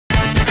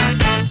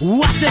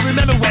I still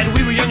remember when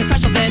we were young and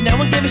fresh then. No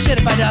one gave a shit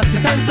about us,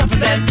 cause times tougher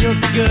then. Feeling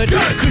so good,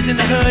 cruising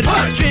the hood,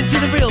 straight to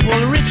the real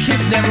world. The rich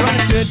kids never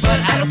understood, but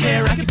I don't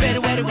care, I can fade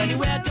away to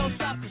anywhere. Don't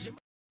stop, cause you're...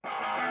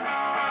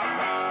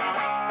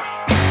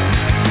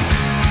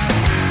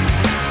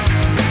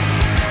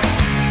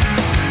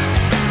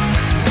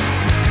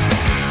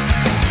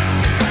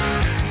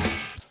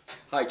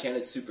 Hi Ken,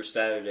 it's Super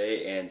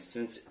Saturday, and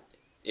since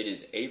it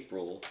is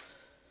April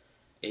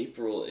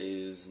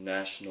is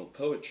National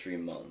Poetry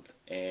Month,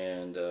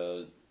 and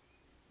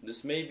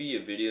this may be a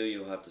video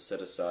you'll have to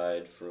set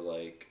aside for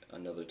like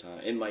another time.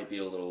 It might be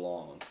a little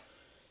long.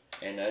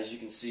 And as you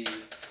can see,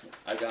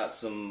 I got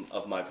some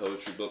of my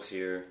poetry books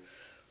here,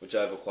 which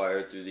I've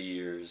acquired through the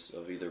years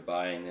of either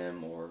buying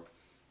them or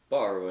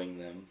borrowing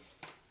them.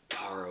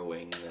 I'm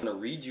going to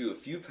read you a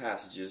few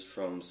passages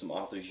from some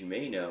authors you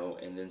may know,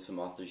 and then some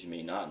authors you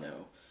may not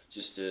know,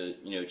 just to,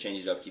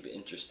 change it up, keep it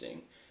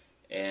interesting.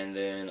 And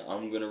then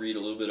I'm going to read a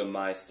little bit of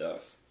my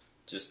stuff,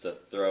 just to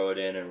throw it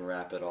in and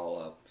wrap it all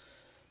up.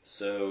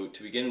 So,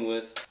 to begin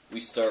with, we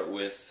start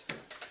with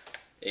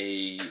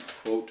a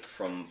quote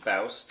from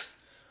Faust,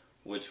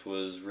 which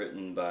was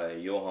written by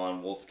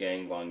Johann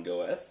Wolfgang von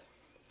Goethe,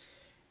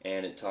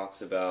 and it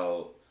talks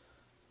about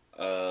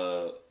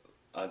a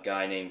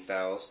guy named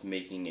Faust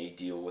making a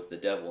deal with the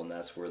devil, and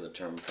that's where the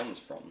term comes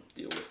from,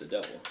 deal with the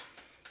devil.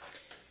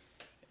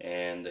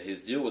 And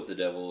his deal with the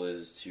devil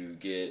is to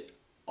get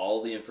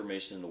all the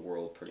information in the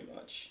world, pretty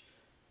much,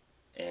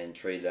 and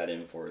trade that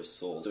in for his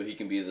soul, so he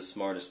can be the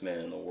smartest man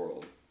in the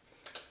world.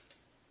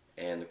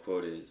 And the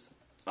quote is,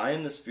 "I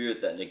am the spirit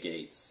that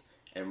negates,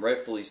 and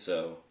rightfully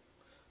so,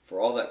 for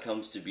all that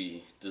comes to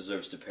be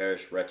deserves to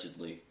perish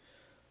wretchedly,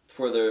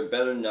 for there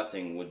better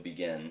nothing would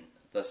begin.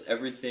 Thus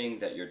everything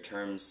that your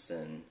terms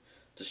sin,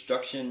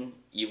 destruction,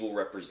 evil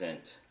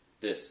represent.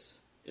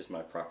 This is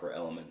my proper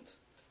element."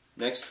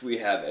 Next we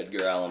have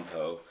Edgar Allan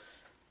Poe,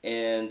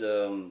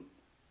 and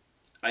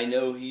I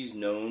know he's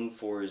known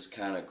for his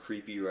kind of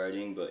creepy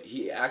writing, but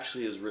he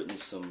actually has written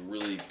some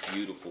really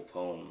beautiful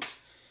poems.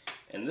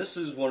 And this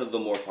is one of the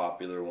more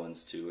popular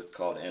ones too. It's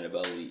called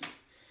Annabel Lee.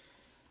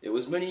 "It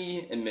was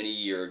many and many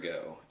year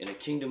ago, in a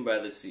kingdom by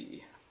the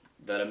sea,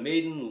 that a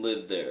maiden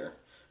lived there,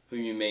 whom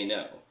you may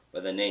know by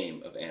the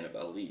name of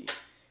Annabel Lee.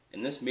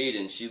 And this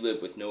maiden she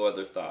lived with no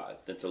other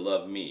thought than to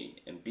love me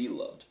and be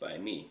loved by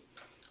me.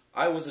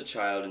 I was a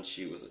child and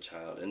she was a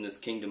child, in this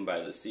kingdom by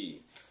the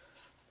sea.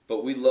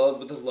 But we loved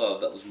with a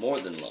love that was more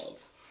than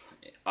love,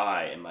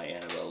 I and my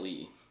Annabel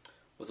Lee.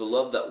 With a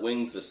love that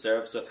wings the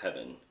seraphs of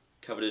heaven,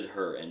 coveted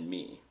her and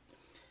me.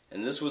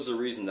 And this was the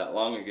reason that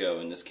long ago,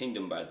 in this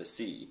kingdom by the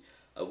sea,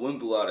 a wind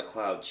blew out a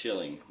cloud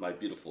chilling my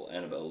beautiful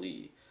Annabel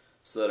Lee,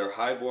 so that her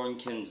high-born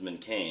kinsman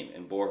came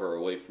and bore her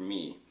away from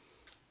me,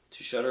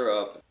 to shut her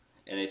up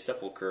in a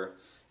sepulchre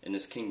in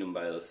this kingdom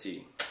by the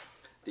sea.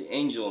 The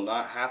angel,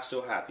 not half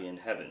so happy in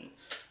heaven,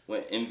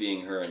 went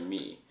envying her and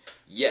me.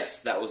 Yes,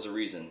 that was the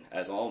reason,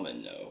 as all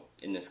men know,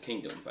 in this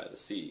kingdom by the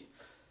sea,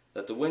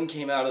 that the wind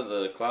came out of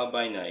the cloud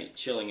by night,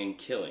 chilling and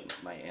killing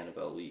my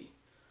Annabel Lee.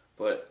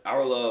 But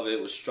our love,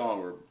 it was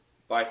stronger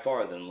by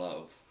far than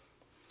love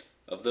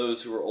of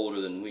those who were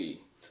older than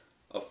we,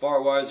 of far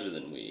wiser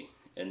than we,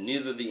 and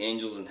neither the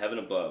angels in heaven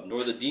above,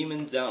 nor the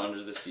demons down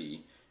under the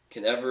sea,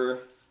 can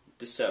ever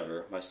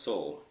dissever my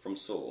soul from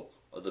soul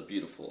of the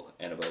beautiful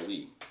Annabel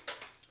Lee.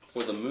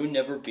 For the moon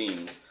never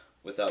beams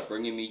without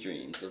bringing me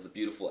dreams of the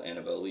beautiful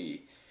Annabel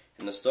Lee,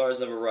 and the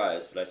stars never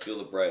rise but I feel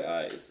the bright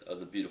eyes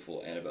of the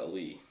beautiful Annabel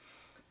Lee.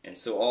 And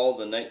so all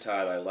the night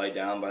tide I lie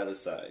down by the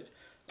side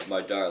of my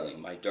darling,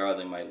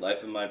 my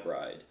life and my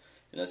bride,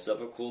 in a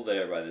sepulchre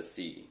there by the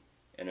sea,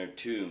 and her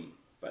tomb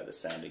by the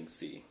sounding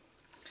sea."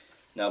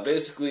 Now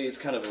basically it's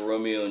kind of a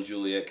Romeo and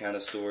Juliet kind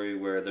of story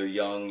where they're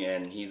young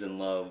and he's in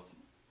love,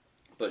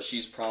 but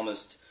she's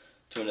promised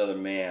to another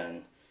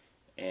man,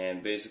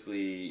 and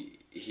basically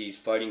he's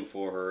fighting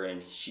for her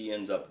and she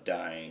ends up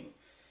dying.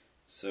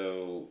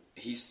 So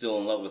he's still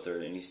in love with her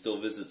and he still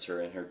visits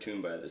her in her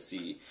tomb by the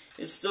sea.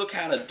 It's still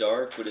kind of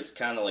dark, but it's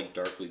kind of like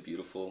darkly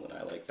beautiful, and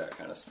I like that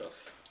kind of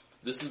stuff.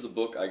 This is a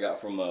book I got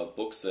from a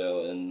book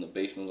sale in the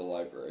basement of the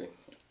library.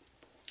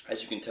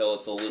 As you can tell,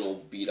 it's a little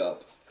beat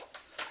up.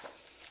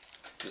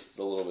 Just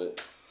a little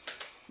bit.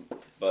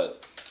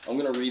 But I'm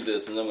going to read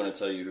this and then I'm going to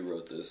tell you who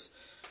wrote this.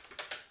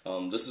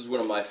 This is one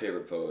of my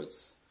favorite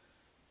poets,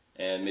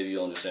 and maybe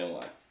you'll understand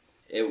why.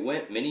 "It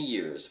went many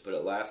years, but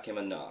at last came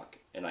a knock,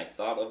 and I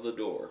thought of the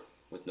door,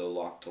 with no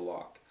lock to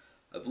lock.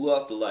 I blew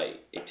out the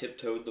light, I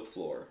tiptoed the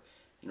floor,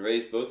 and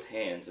raised both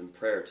hands in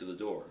prayer to the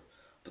door.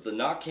 But the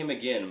knock came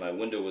again, my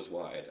window was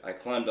wide. I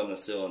climbed on the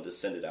sill and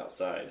descended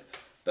outside.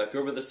 Back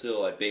over the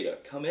sill I bade a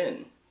 'come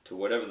in' to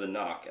whatever the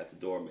knock at the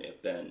door may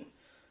have been.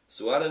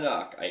 So at a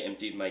knock I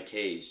emptied my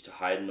cage to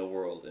hide in the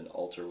world and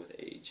alter with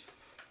age."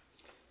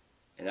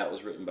 And that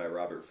was written by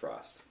Robert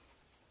Frost.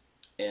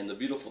 And the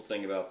beautiful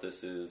thing about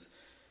this is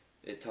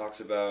it talks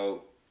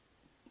about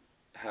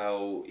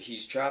how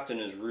he's trapped in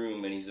his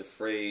room and he's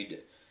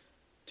afraid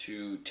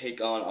to take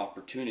on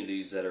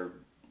opportunities that are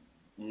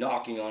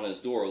knocking on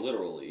his door,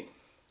 literally.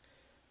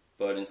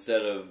 But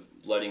instead of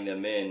letting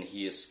them in,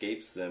 he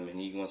escapes them and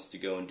he wants to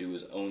go and do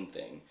his own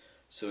thing.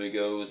 So he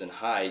goes and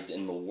hides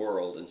in the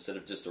world instead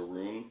of just a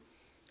room.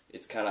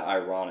 It's kind of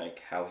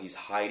ironic how he's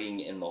hiding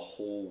in the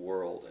whole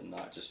world and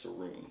not just a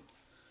room.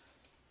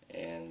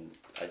 And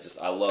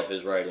I love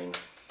his writing.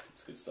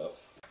 It's good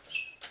stuff.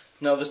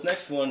 Now this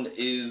next one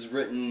is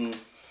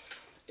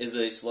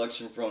a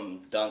selection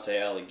from Dante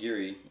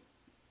Alighieri,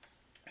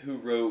 who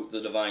wrote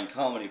the Divine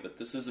Comedy, but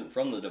this isn't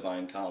from the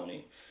Divine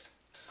Comedy.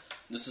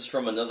 This is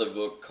from another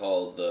book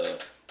called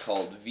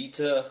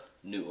Vita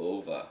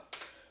Nuova,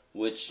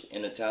 which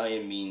in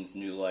Italian means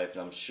new life,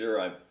 and I'm sure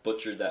I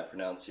butchered that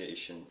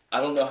pronunciation. I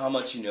don't know how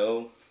much you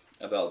know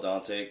about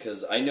Dante,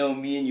 because I know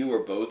me and you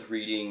were both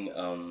reading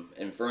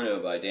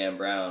Inferno by Dan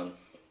Brown,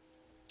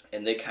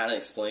 and they kind of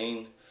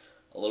explain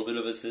a little bit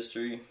of his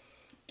history,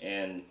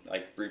 and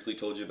I briefly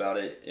told you about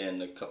it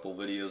in a couple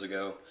videos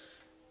ago.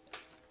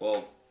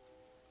 Well,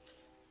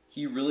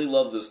 he really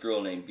loved this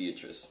girl named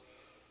Beatrice,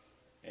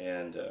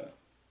 and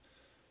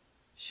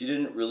she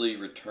didn't really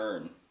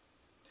return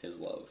his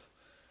love.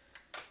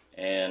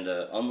 And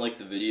unlike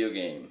the video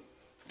game,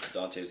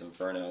 Dante's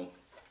Inferno,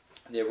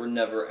 they were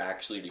never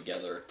actually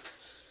together.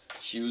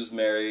 She was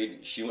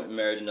married, she went and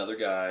married another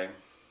guy,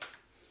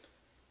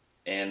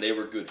 and they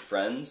were good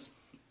friends,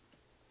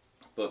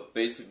 but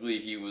basically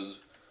he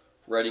was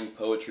writing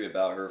poetry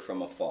about her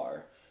from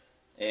afar.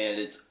 And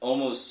it's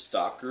almost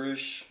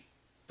stalkerish,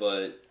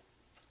 but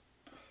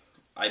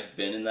I've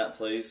been in that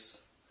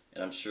place,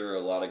 and I'm sure a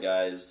lot of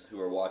guys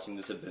who are watching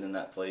this have been in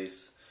that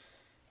place.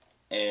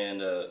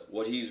 And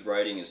what he's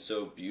writing is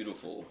so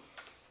beautiful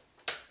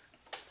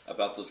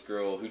about this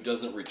girl who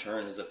doesn't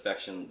return his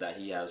affection that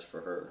he has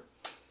for her,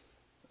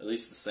 at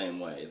least the same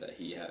way that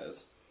he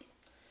has.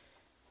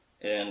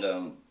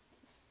 And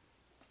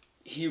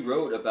he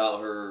wrote about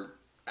her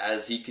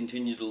as he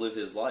continued to live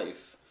his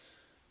life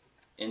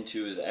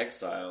into his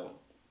exile.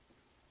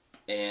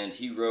 And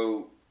he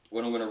wrote,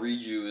 what I'm going to read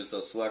you is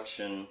a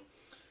selection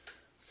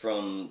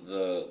from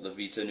the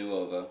Vita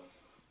Nuova,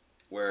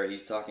 where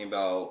he's talking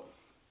about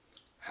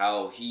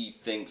how he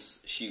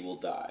thinks she will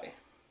die.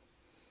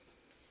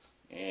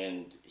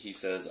 And he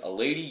says, "A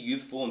lady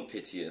youthful and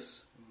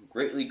piteous,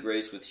 greatly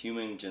graced with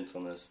human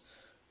gentleness,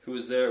 who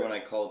was there when I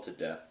called to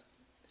death,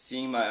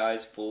 seeing my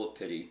eyes full of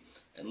pity,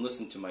 and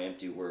listened to my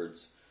empty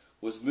words,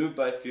 was moved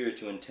by fear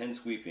to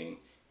intense weeping,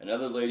 and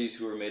other ladies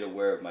who were made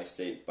aware of my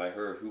state by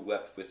her who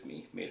wept with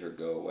me made her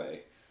go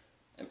away,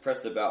 and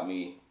pressed about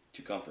me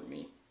to comfort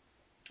me.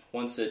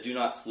 One said, 'Do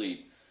not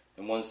sleep,'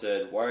 and one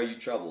said, 'Why are you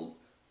troubled?'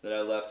 Then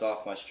I left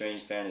off my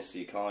strange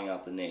fantasy, calling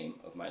out the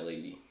name of my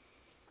lady."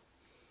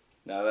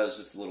 Now that is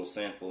just a little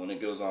sample, and it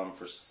goes on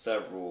for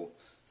several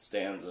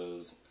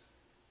stanzas.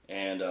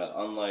 And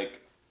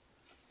unlike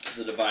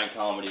the Divine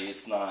Comedy,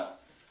 it's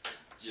not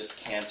just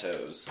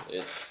cantos.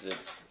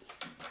 It's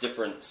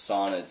different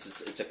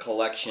sonnets. It's a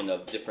collection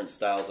of different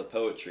styles of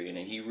poetry, and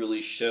he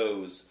really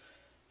shows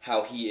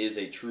how he is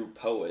a true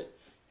poet,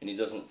 and he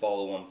doesn't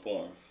follow one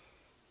form.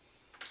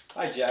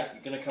 Hi Jack,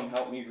 you gonna come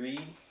help me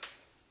read?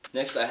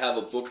 Next I have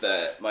a book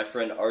that my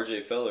friend R.J.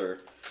 Feller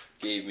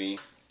gave me,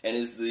 and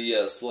is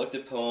the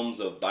selected poems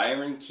of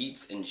Byron,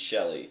 Keats, and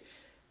Shelley.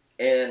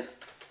 And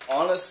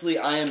honestly,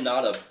 I am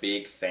not a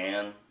big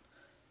fan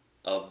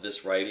of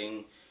this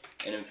writing,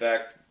 and in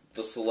fact,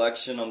 the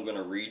selection I'm going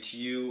to read to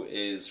you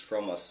is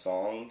from a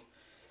song,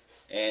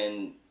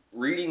 and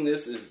reading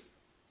this is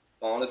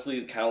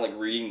honestly kind of like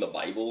reading the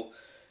Bible.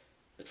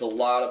 It's a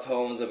lot of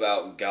poems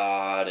about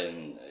God,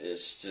 and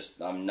it's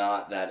just, I'm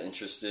not that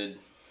interested.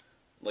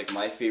 Like,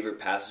 my favorite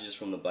passages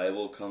from the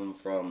Bible come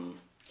from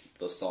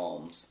the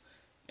Psalms,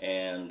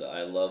 and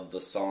I love the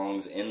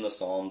songs in the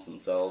Psalms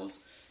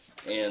themselves.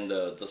 And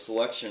the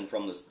selection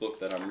from this book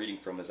that I'm reading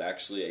from is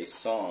actually a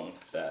song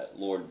that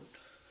Lord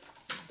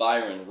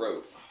Byron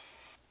wrote.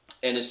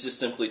 And it's just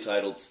simply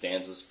titled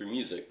Stanzas for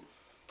Music.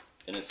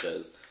 And it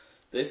says,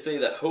 "They say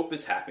that hope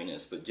is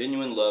happiness, but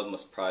genuine love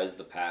must prize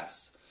the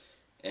past.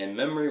 And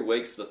memory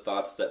wakes the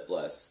thoughts that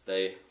bless.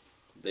 They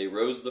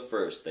rose the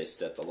first, they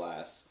set the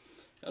last.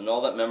 And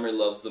all that memory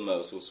loves the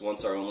most was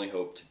once our only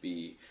hope to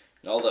be.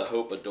 And all that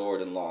hope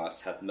adored and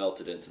lost hath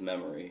melted into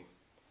memory.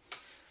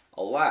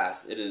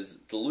 Alas, it is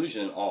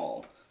delusion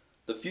all.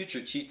 The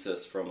future cheats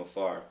us from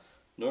afar.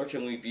 Nor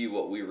can we be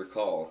what we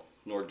recall,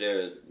 nor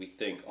dare we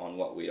think on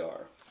what we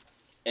are."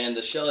 And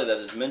the Shelley that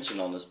is mentioned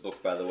on this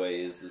book, by the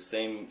way, is the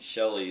same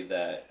Shelley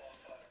that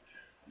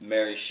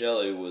Mary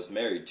Shelley was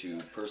married to,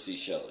 Percy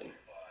Shelley.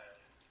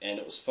 And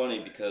it was funny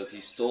because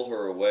he stole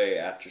her away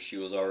after she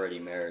was already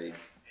married.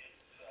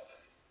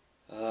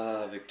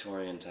 Ah,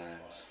 Victorian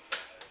times.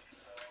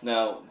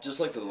 Now, just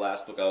like the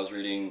last book I was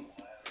reading,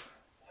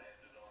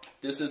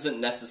 this isn't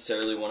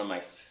necessarily one of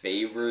my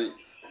favorite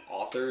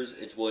authors.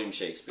 It's William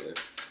Shakespeare.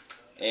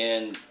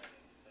 And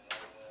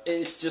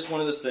it's just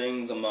one of those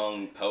things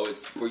among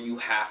poets where you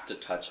have to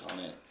touch on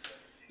it,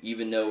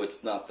 even though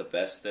it's not the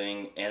best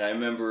thing. And I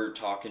remember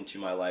talking to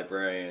my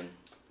librarian,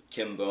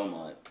 Kim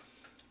Beaumont,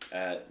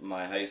 at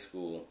my high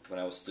school, when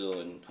I was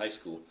still in high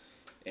school.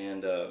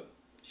 And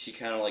she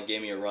kind of like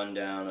gave me a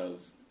rundown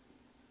of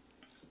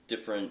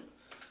different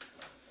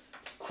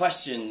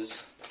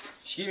questions.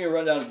 She gave me a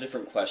rundown of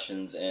different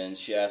questions, and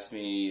she asked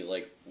me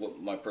like what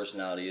my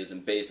personality is,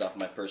 and based off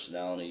my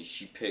personality,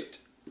 she picked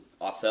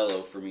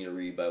Othello for me to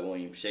read by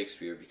William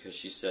Shakespeare because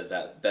she said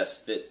that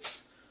best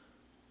fits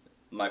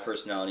my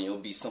personality. It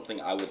would be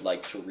something I would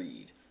like to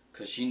read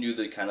because she knew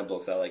the kind of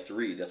books I like to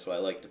read. That's what I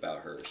liked about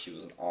her. She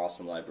was an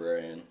awesome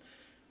librarian,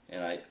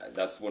 and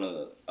that's one of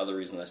the other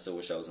reasons I still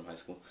wish I was in high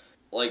school.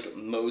 Like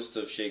most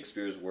of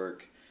Shakespeare's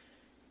work,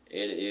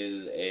 it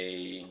is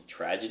a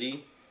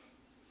tragedy.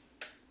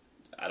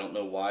 I don't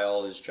know why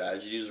all his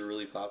tragedies are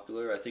really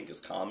popular. I think his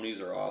comedies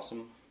are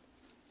awesome.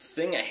 The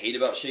thing I hate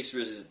about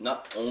Shakespeare is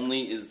not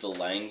only is the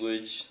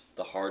language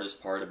the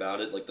hardest part about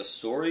it, like the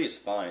story is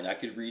fine. I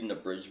could read an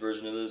abridged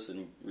version of this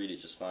and read it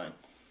just fine.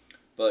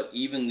 But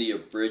even the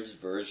abridged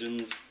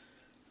versions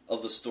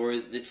of the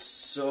story, it's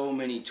so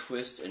many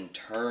twists and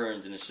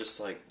turns, and it's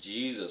just like,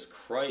 Jesus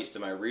Christ,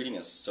 am I reading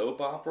a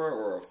soap opera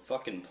or a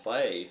fucking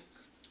play?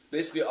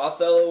 Basically,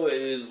 Othello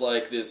is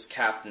like this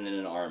captain in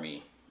an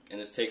army, and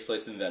this takes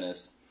place in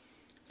Venice,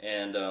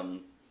 and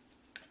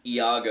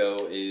Iago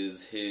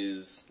is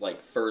his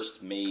like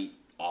first mate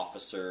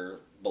officer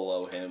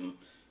below him,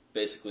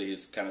 basically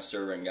his kind of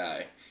servant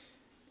guy,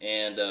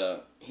 and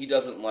he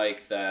doesn't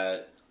like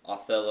that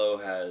Othello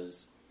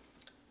has,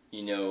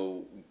 you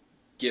know,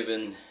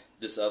 given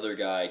this other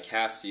guy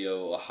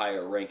Cassio a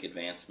higher rank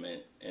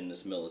advancement in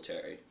this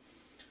military.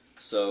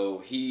 So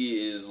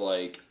he is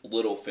like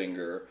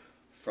Littlefinger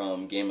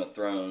from Game of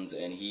Thrones,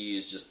 and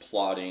he's just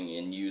plotting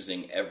and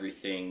using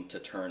everything to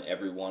turn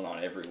everyone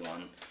on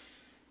everyone.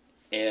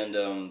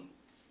 And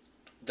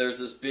there's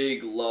this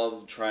big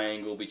love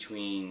triangle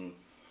between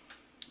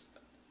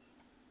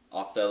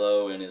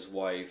Othello and his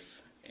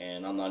wife,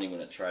 and I'm not even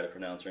going to try to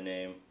pronounce her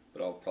name,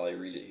 but I'll probably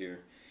read it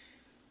here.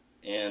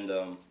 And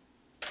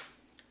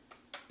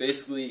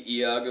basically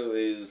Iago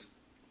is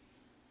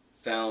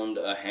found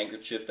a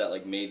handkerchief that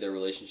like made their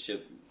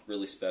relationship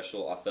really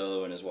special,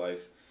 Othello and his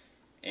wife.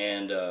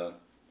 And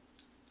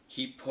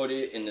he put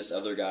it in this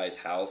other guy's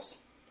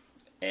house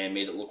and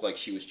made it look like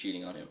she was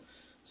cheating on him.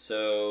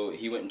 So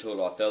he went and told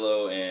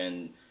Othello,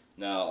 and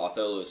now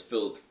Othello is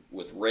filled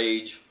with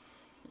rage,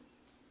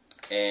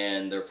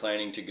 and they're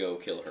planning to go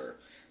kill her.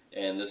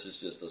 And this is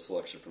just a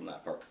selection from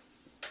that part.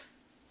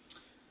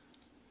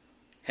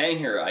 Hang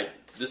her,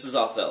 this is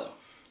Othello.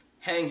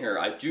 Hang her,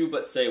 I do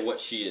but say what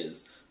she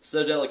is,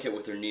 so delicate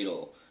with her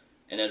needle.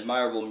 An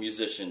admirable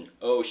musician,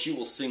 oh, she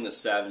will sing the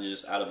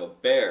savages out of a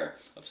bear,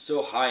 of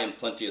so high and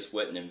plenteous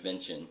wit and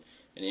invention.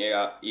 And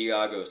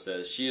Iago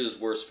says, she is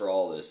worse for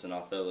all this. And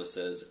Othello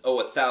says, oh,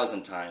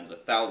 1,000 times,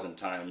 1,000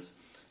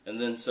 times. And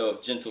then so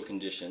of gentle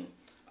condition,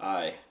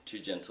 aye, too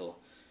gentle.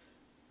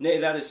 Nay,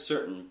 that is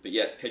certain, but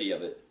yet pity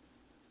of it.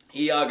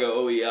 Iago,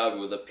 oh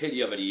Iago, the pity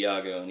of it,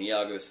 Iago. And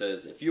Iago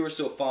says, if you are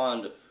so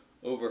fond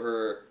over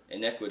her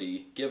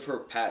iniquity, give her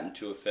patent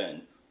to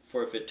offend.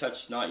 For if it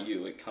touch not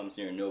you, it comes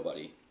near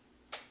nobody.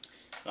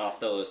 And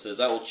Othello says,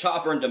 I will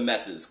chop her into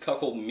messes,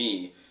 cuckold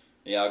me.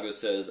 Iago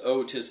says,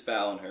 oh, 'tis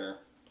foul in her,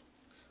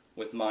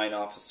 with mine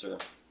officer.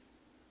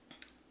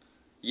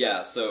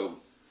 Yeah, so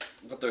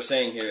what they're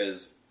saying here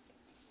is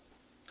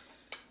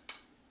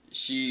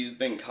she's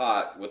been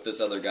caught with this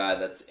other guy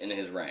that's in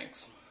his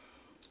ranks.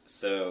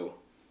 So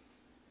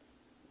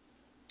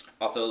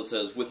Othello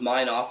says, with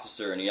mine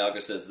officer, and Iago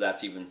says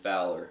that's even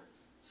fouler,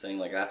 saying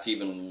like that's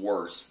even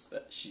worse.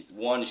 That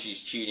one,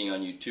 she's cheating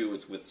on you, two,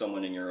 it's with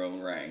someone in your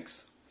own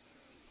ranks.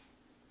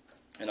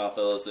 And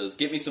Othello says,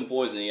 get me some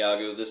poison,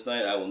 Iago. This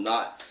night I will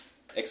not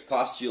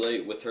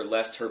expostulate with her,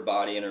 lest her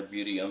body and her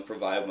beauty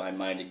unprovive my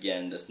mind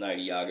again. This night,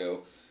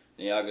 Iago.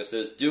 And Iago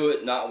says, do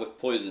it not with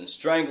poison.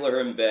 Strangle her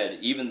in bed,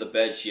 even the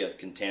bed she hath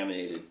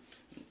contaminated.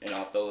 And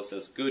Othello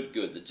says, good,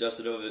 good. The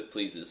justice of it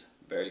pleases.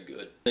 Very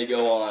good. They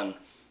go on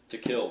to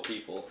kill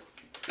people.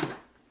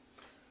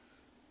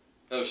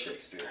 Oh,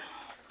 Shakespeare.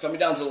 Coming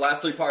down to the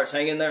last three parts.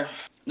 Hang in there.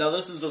 Now,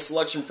 this is a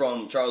selection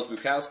from Charles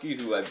Bukowski,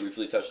 who I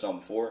briefly touched on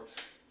before.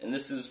 And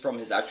this is from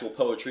his actual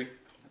poetry.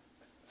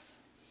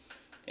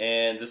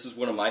 And this is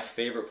one of my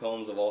favorite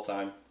poems of all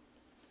time.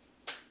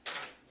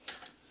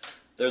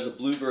 There's a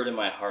bluebird in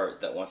my heart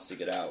that wants to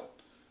get out,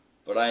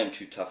 but I am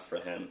too tough for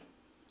him.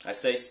 I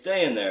say,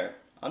 stay in there.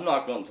 I'm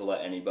not going to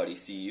let anybody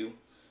see you.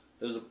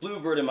 There's a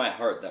bluebird in my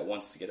heart that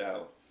wants to get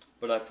out,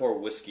 but I pour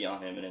whiskey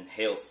on him and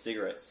inhale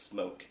cigarette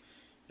smoke.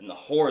 And the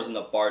whores and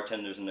the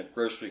bartenders and the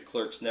grocery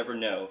clerks never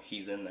know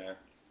he's in there.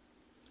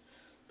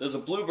 There's a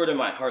bluebird in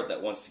my heart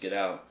that wants to get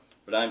out,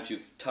 but I'm too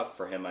tough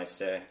for him, I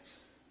say.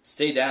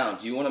 Stay down.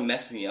 Do you want to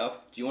mess me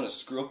up? Do you want to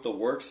screw up the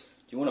works?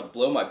 Do you want to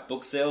blow my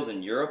book sales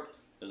in Europe?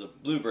 There's a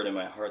bluebird in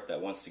my heart that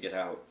wants to get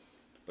out,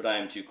 but I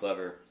am too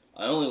clever.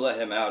 I only let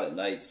him out at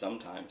night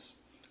sometimes,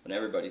 when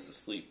everybody's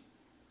asleep.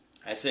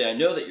 I say, I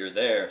know that you're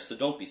there, so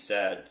don't be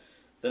sad.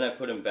 Then I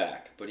put him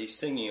back, but he's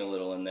singing a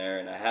little in there,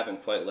 and I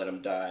haven't quite let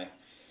him die.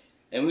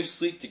 And we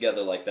sleep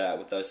together like that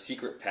with a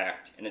secret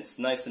pact, and it's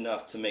nice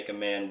enough to make a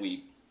man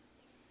weep.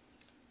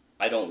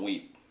 I don't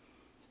weep.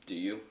 Do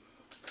you?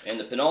 And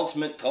the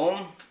penultimate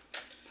poem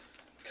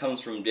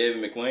comes from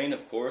David McWane,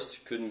 of course.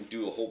 Couldn't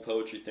do a whole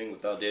poetry thing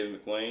without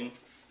David McWane.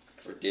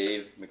 or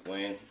Dave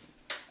McWayne.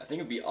 I think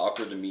it would be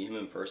awkward to meet him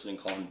in person and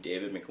call him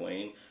David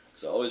McWayne,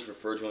 because I always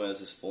refer to him as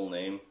his full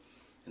name.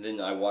 And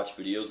then I watch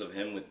videos of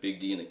him with Big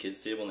D in the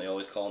kids' table, and they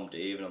always call him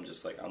Dave, and I'm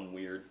just like, I'm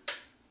weird.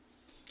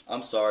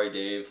 I'm sorry,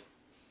 Dave.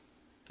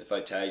 If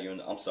I tag you,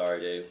 I'm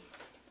sorry, Dave.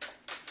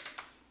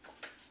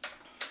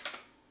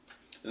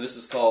 And this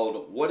is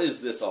called, What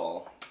Is This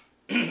All?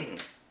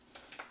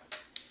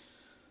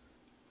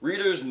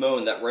 Readers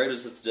moan that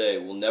writers of today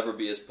will never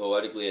be as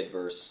poetically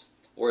adverse,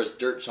 or as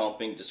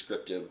dirt-chomping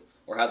descriptive,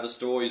 or have the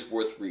stories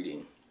worth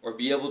reading, or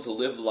be able to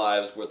live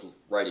lives worth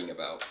writing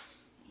about.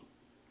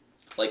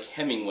 Like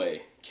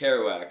Hemingway,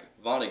 Kerouac,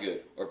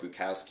 Vonnegut, or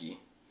Bukowski.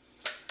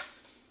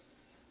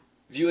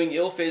 Viewing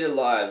ill-fated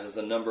lives as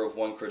a number of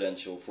one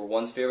credential for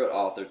one's favorite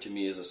author to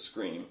me is a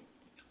scream.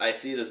 I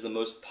see it as the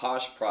most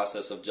posh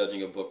process of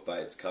judging a book by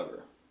its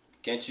cover.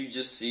 Can't you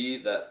just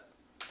see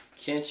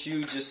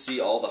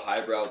all the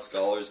highbrowed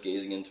scholars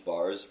gazing into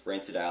bars,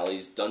 rancid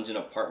alleys, dungeon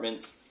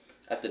apartments,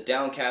 at the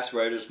downcast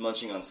writers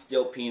munching on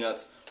stale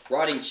peanuts,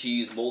 rotting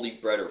cheese, moldy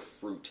bread, or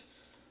fruit,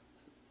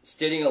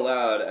 stating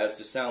aloud as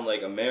to sound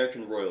like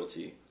American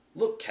royalty,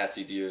 "Look,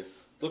 Cassie dear,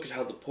 look at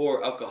how the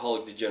poor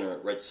alcoholic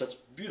degenerate writes such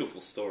beautiful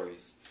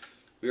stories.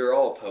 We are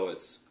all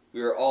poets.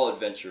 We are all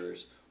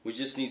adventurers. We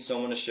just need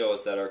someone to show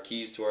us that our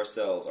keys to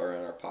ourselves are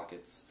in our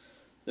pockets.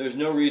 There is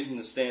no reason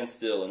to stand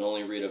still and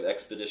only read of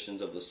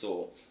expeditions of the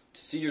soul.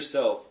 To see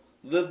yourself,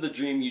 live the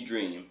dream you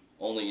dream,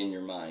 only in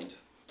your mind.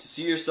 To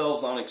see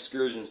yourselves on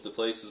excursions to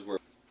places where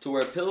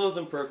pillows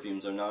and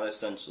perfumes are not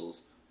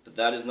essentials, but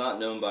that is not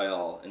known by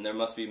all, and there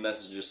must be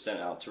messages sent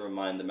out to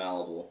remind the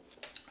malleable.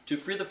 To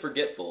free the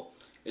forgetful,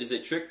 it is a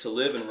trick to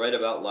live and write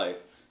about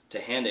life,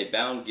 to hand a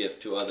bound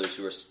gift to others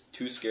who are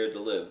too scared to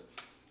live.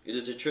 It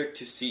is a trick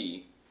to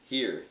see,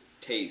 hear,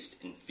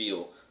 taste, and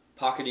feel,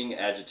 pocketing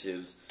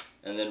adjectives,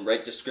 and then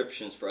write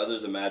descriptions for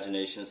others'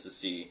 imaginations to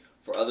see,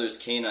 for others'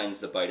 canines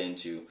to bite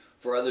into,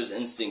 for others'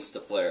 instincts to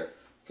flare,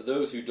 for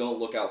those who don't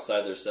look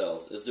outside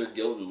themselves. Is there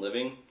guilt in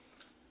living?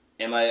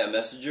 Am I a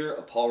messenger,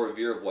 a Paul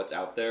Revere of what's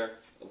out there,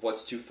 of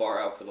what's too far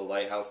out for the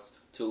lighthouse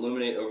to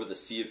illuminate over the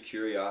sea of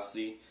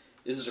curiosity?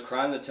 Is it a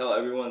crime to tell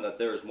everyone that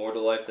there is more to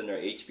life than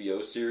their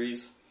HBO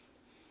series?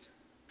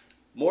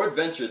 More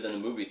adventure than the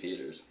movie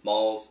theaters,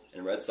 malls,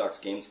 and Red Sox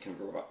games can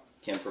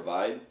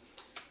provide?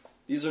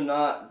 These are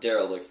not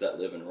derelicts that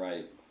live and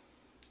write.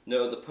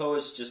 No, the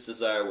poets just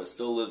desire what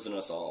still lives in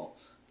us all,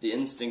 the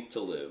instinct to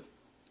live.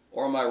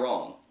 Or am I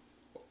wrong?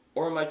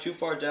 Or am I too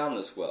far down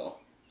this well,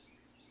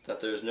 that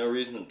there is no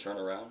reason to turn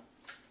around?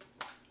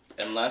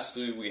 And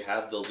lastly, we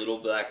have the little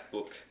black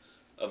book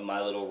of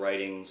my little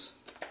writings.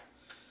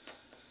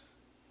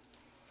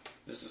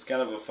 This is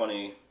kind of a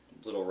funny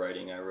little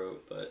writing I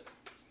wrote, but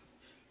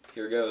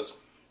here goes.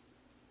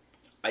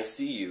 I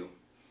see you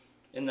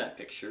in that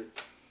picture.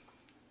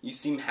 You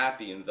seem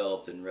happy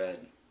enveloped in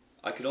red.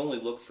 I could only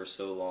look for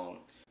so long,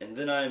 and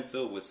then I am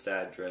filled with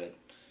sad dread.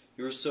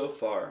 You are so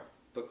far,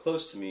 but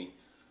close to me.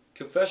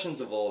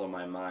 Confessions of old on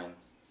my mind.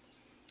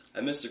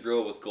 I miss a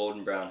girl with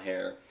golden brown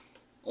hair.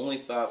 Only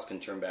thoughts can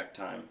turn back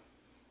time.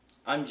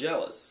 I'm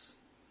jealous.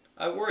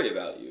 I worry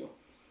about you.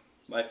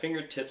 My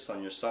fingertips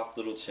on your soft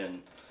little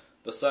chin.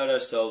 Beside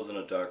ourselves in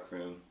a dark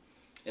room.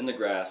 In the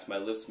grass, my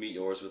lips meet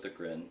yours with a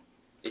grin.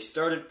 A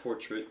started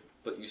portrait,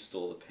 but you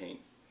stole the paint.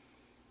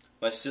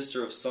 My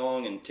sister of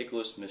song and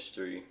ticklish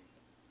mystery.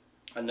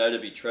 A night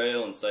of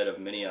betrayal in sight of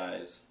many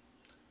eyes.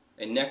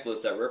 A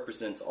necklace that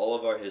represents all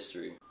of our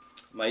history.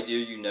 My dear,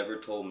 you never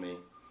told me.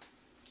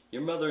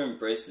 Your mother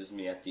embraces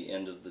me at the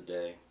end of the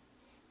day.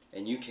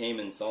 And you came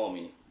and saw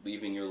me,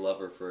 leaving your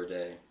lover for a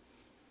day.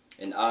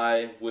 And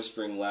I,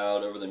 whispering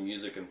loud over the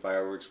music and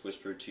fireworks,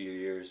 whispered to your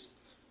ears,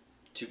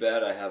 too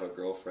bad I have a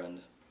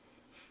girlfriend.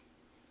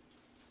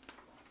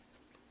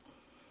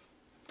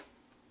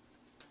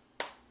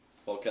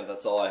 Okay,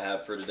 that's all I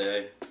have for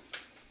today.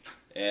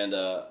 And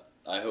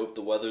I hope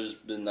the weather's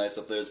been nice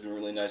up there. It's been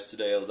really nice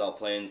today. I was out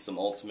playing some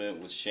Ultimate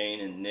with Shane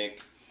and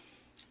Nick.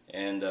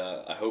 And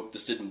I hope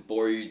this didn't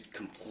bore you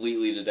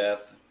completely to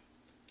death.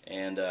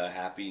 And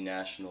happy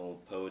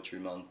National Poetry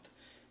Month.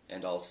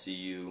 And I'll see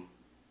you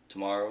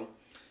tomorrow.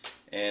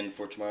 And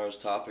for tomorrow's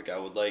topic, I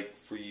would like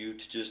for you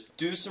to just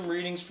do some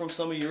readings from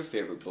some of your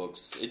favorite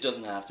books. It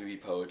doesn't have to be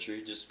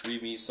poetry. Just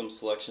read me some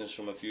selections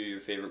from a few of your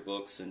favorite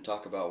books and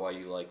talk about why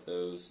you like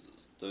those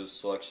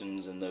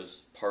selections and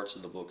those parts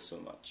of the book so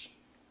much.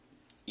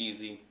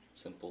 Easy,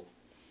 simple.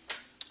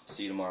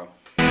 See you tomorrow.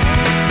 When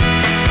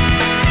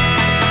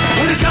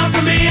it come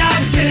for me, I'll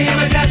be sitting at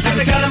my desk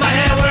with a gun in my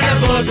hand, wearing a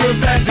bulletproof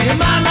vest, singing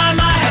my,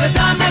 have a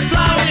time,